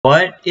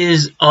What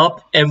is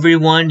up,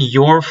 everyone?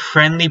 Your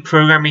friendly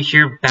programmer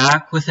here,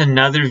 back with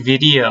another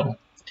video.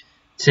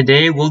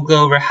 Today we'll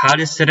go over how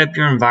to set up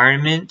your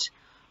environment.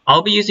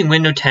 I'll be using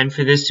Windows 10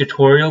 for this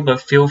tutorial, but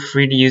feel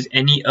free to use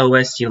any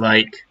OS you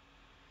like.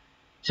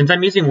 Since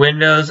I'm using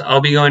Windows, I'll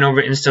be going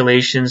over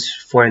installations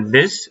for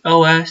this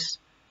OS.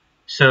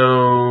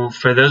 So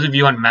for those of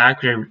you on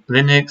Mac or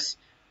Linux,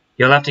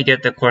 you'll have to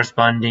get the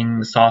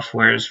corresponding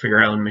softwares for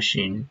your own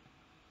machine.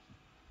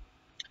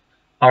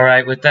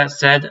 Alright, with that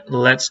said,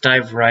 let's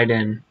dive right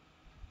in.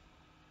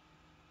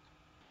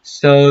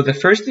 So the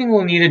first thing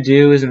we'll need to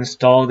do is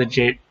install the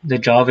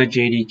Java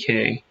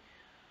JDK.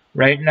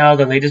 Right now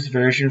the latest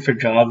version for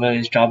Java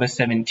is Java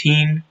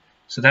 17,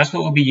 so that's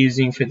what we'll be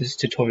using for this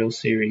tutorial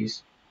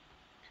series.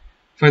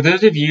 For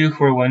those of you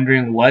who are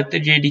wondering what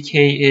the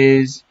JDK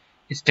is,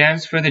 it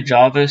stands for the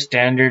Java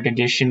Standard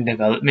Edition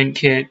Development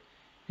Kit,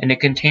 and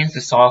it contains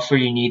the software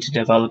you need to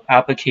develop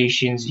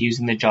applications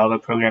using the Java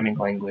programming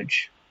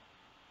language.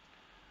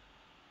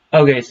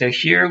 Okay, so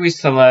here we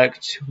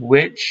select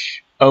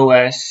which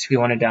OS we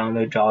want to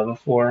download Java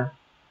for.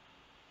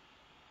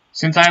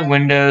 Since I have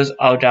Windows,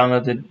 I'll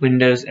download the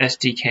Windows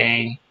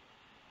SDK.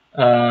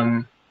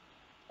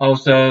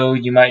 Also,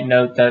 you might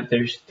note that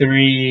there's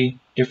 3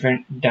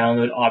 different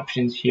download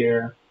options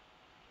here.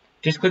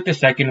 Just click the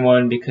second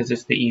one because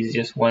it's the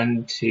easiest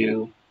one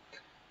to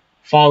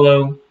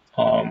follow.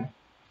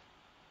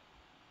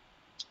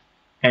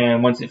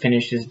 And once it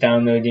finishes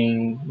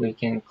downloading, we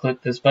can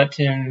click this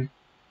button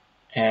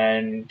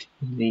and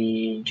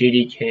the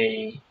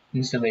JDK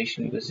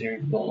installation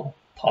wizard will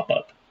pop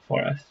up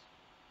for us.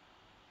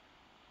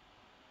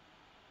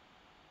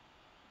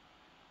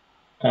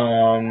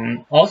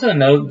 Also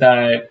note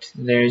that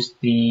there's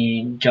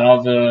the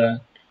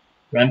Java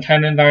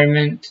runtime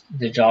environment,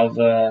 the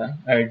Java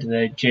or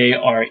the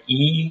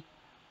JRE.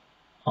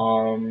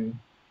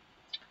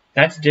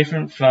 That's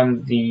different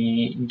from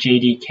the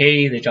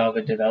JDK, the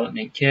Java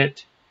Development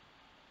Kit.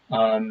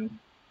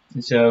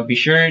 So be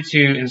sure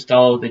to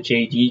install the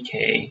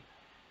JDK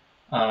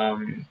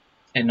and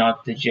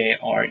not the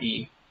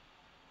JRE.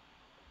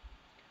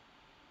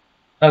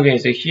 Okay,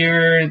 so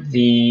here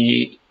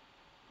the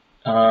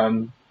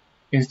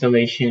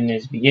installation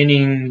is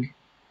beginning,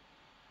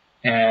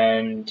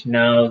 and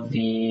now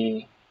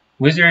the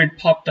wizard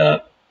popped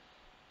up.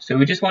 So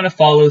we just want to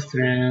follow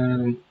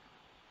through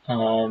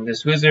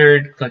this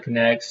wizard, click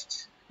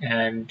next,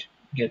 and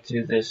get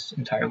through this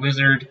entire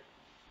wizard.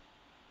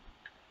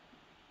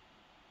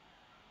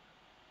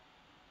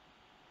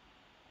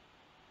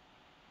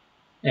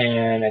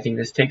 And I think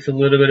this takes a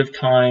little bit of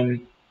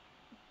time.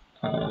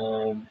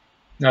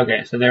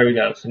 Okay, so there we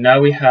go. So now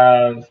we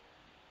have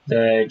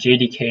the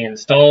JDK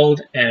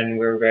installed and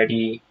we're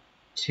ready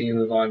to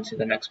move on to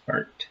the next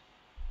part.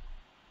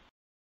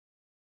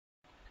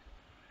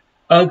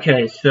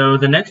 Okay, so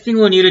the next thing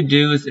we'll need to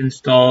do is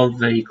install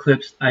the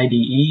Eclipse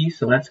IDE.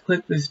 So let's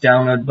click this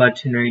download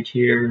button right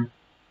here.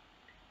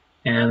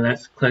 And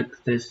let's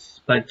click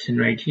this button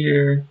right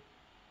here.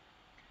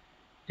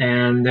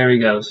 And there we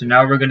go. So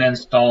now we're going to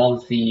install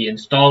the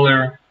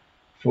installer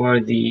for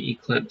the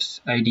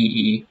Eclipse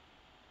IDE.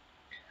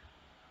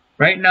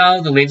 Right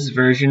now, the latest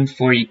version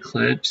for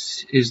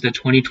Eclipse is the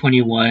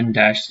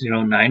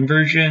 2021-09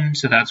 version.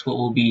 So that's what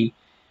we'll be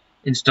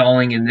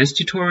installing in this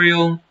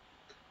tutorial.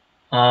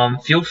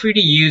 Feel free to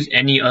use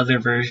any other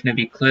version of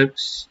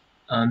Eclipse.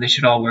 They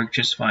should all work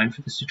just fine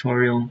for this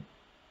tutorial.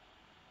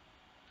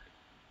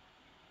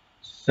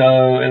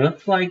 So it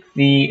looks like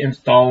the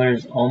installer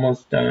is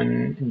almost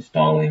done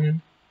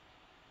installing.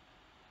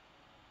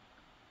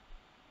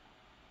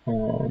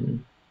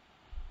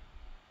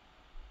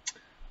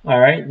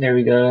 Alright, there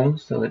we go.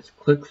 So let's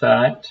click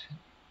that.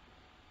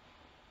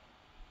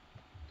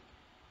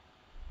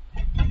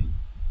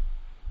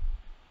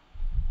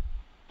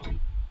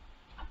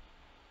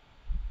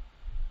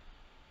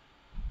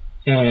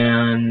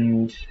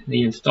 And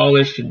the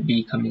installer should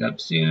be coming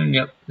up soon.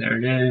 Yep, there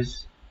it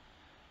is.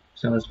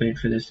 So let's wait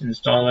for this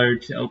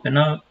installer to open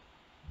up.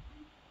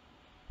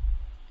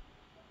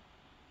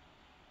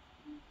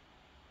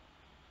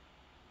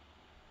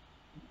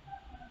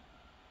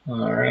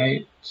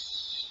 Alright.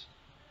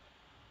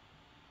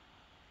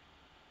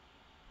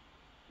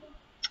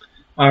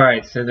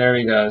 Alright, so there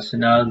we go. So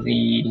now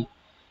the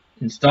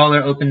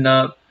installer opened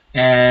up,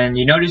 and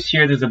you notice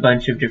here there's a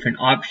bunch of different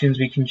options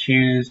we can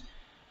choose.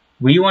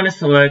 We want to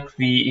select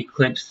the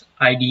Eclipse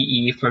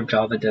IDE for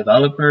Java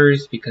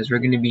developers because we're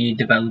going to be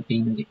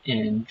developing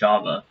in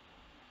Java.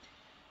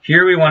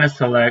 Here we want to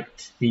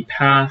select the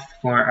path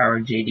for our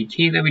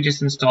JDK that we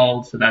just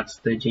installed, so that's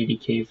the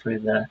JDK for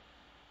the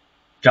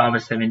Java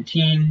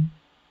 17.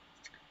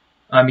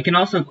 You can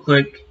also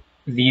click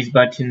these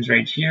buttons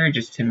right here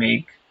just to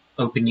make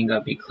opening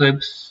up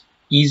Eclipse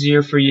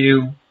easier for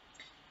you.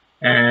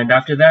 And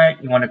after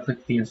that, you want to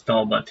click the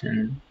install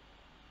button.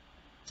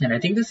 And I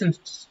think this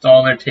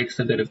installer takes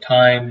a bit of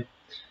time,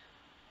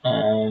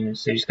 so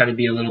you just got to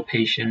be a little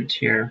patient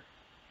here.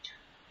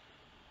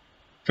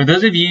 For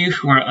those of you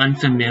who are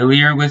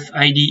unfamiliar with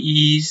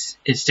IDEs,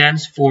 it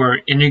stands for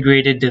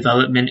Integrated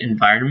Development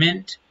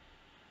Environment.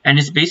 And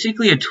it's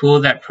basically a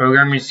tool that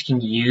programmers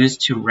can use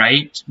to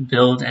write,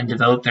 build, and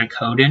develop their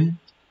code in.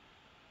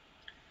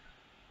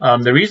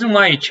 The reason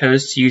why I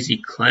chose to use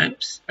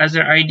Eclipse as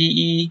our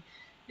IDE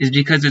is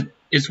because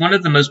it's one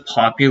of the most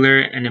popular,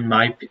 and in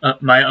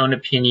my own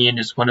opinion,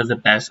 is one of the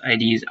best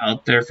IDEs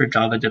out there for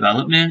Java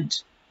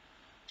development.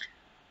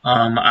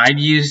 I've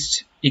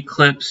used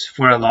Eclipse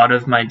for a lot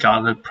of my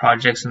Java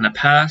projects in the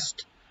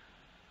past,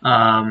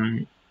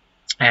 and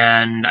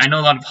I know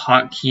a lot of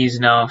hotkeys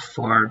now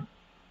for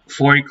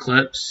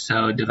Eclipse,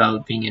 so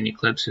developing in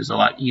Eclipse is a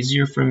lot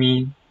easier for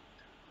me.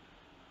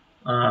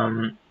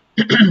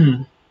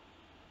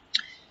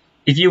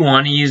 If you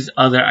want to use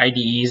other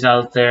IDEs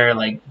out there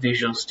like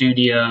Visual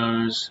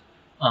Studios,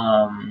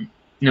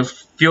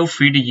 feel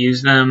free to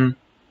use them.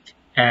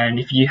 And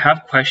if you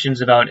have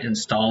questions about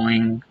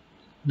installing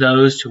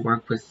those to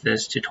work with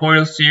this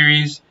tutorial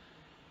series,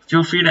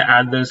 feel free to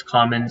add those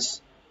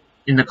comments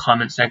in the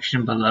comment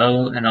section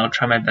below, and I'll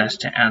try my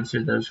best to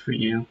answer those for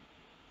you.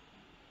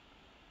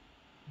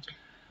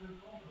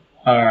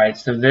 Alright,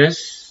 so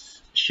this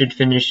should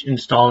finish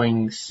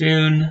installing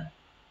soon.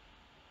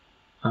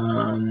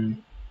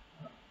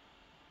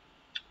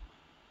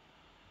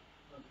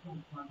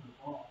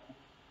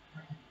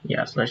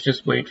 Yeah, so let's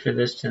just wait for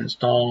this to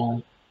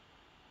install.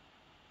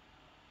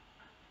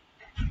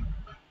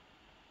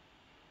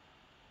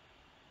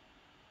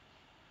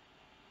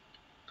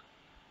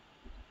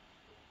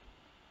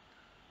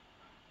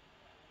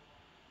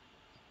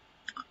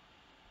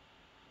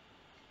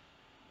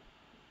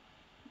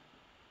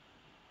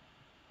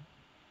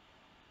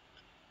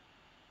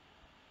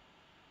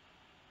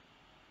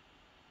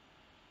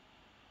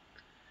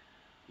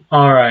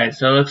 Alright,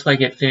 so it looks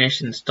like it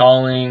finished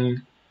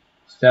installing.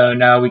 So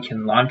now we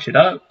can launch it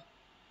up.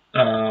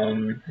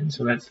 And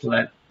so let's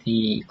let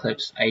the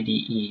Eclipse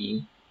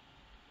IDE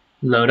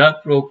load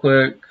up real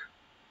quick.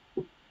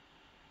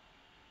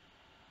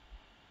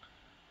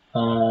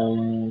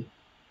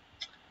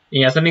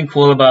 Yeah, something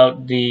cool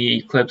about the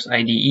Eclipse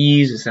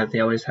IDEs is that they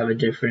always have a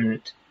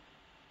different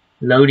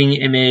loading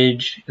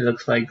image. It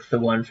looks like the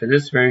one for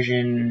this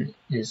version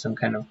is some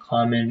kind of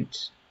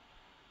comment.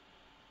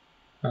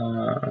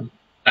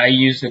 I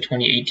used the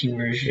 2018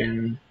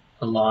 version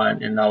a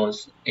lot, and that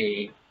was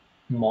a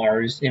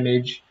Mars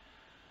image.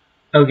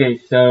 Okay,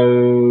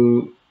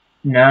 so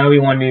now we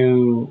want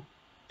to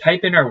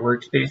type in our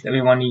workspace that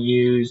we want to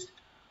use.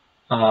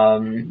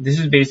 This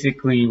is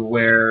basically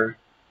where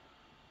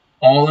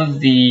all of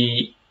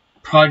the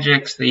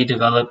projects that you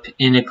develop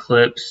in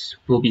Eclipse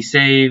will be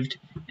saved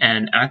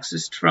and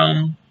accessed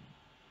from.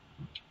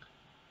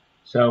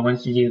 So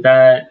once you do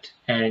that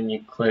and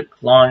you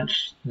click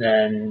launch,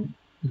 then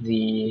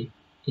the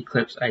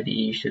Eclipse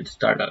IDE should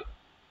start up.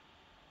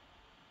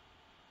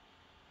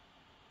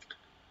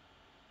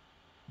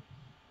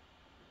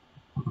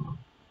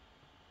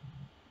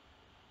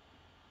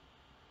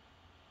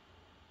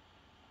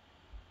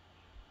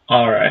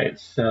 Alright,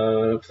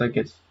 so it looks like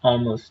it's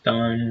almost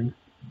done.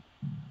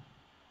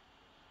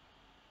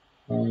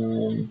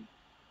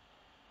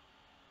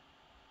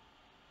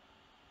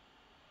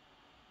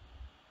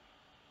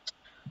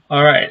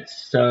 Alright,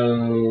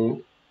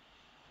 so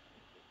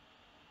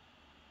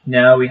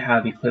now we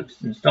have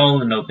Eclipse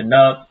installed and opened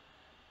up.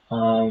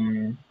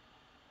 And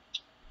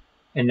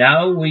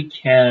now we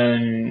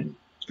can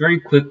very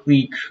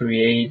quickly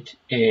create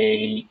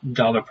a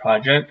Java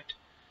project.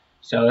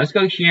 So let's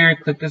go here,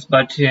 click this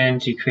button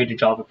to create a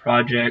Java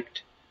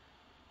project.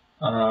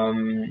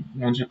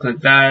 Once we click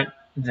that,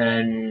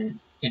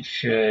 then it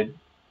should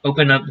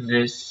open up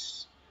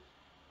this,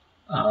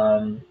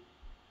 and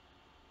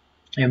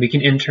we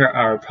can enter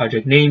our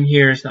project name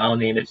here. So I'll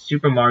name it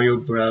Super Mario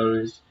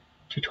Bros.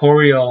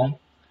 Tutorial,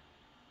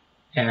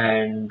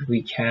 and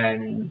we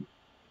can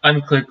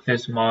unclick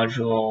this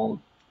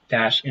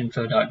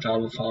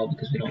module-info.java file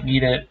because we don't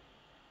need it.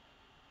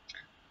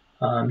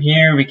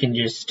 Here we can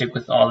just stick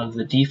with all of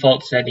the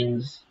default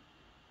settings,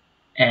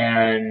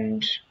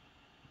 and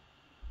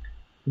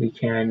we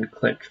can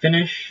click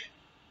finish.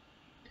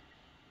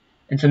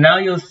 And so now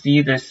you'll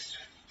see this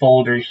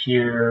folder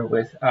here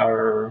with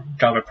our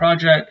Java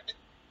project,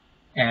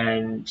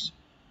 and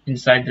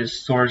inside this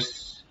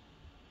source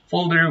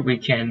folder we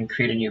can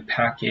create a new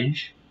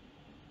package.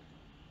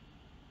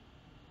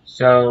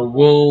 So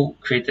we'll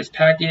create this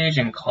package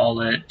and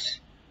call it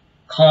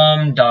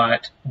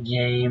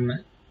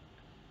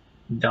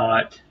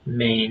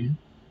com.game.main.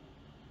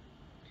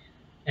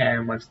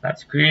 And once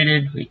that's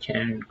created, we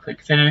can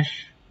click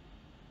finish,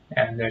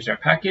 and there's our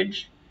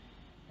package.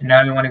 And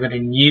now we want to go to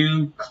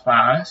new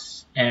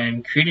class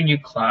and create a new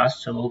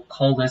class. So we'll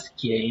call this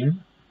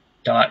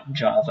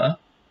game.java.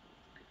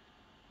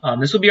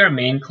 This will be our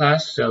main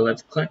class, so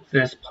let's click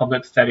this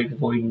public static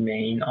void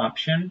main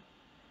option,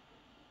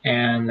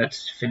 and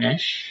let's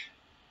finish.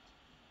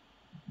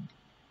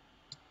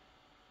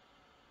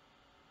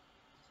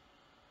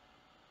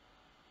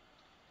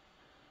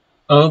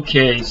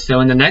 Okay, so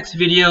in the next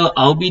video,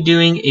 I'll be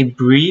doing a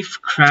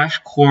brief crash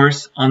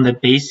course on the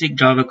basic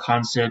Java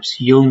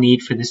concepts you'll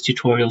need for this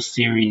tutorial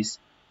series.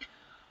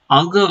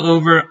 I'll go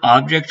over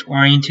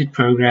object-oriented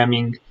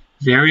programming,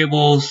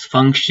 variables,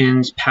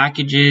 functions,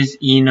 packages,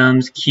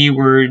 enums,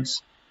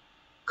 keywords,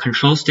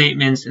 control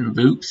statements, and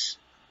loops.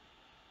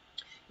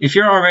 If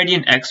you're already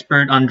an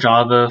expert on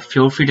Java,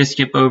 feel free to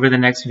skip over the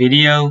next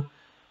video.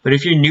 But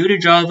if you're new to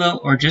Java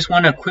or just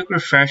want a quick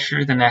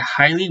refresher, then I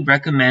highly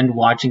recommend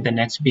watching the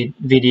next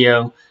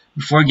video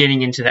before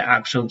getting into the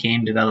actual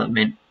game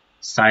development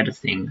side of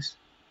things.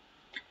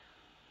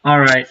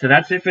 Alright, so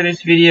that's it for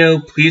this video.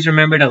 Please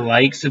remember to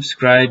like,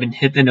 subscribe, and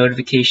hit the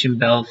notification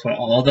bell for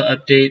all the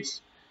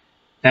updates.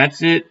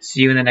 That's it.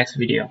 See you in the next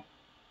video.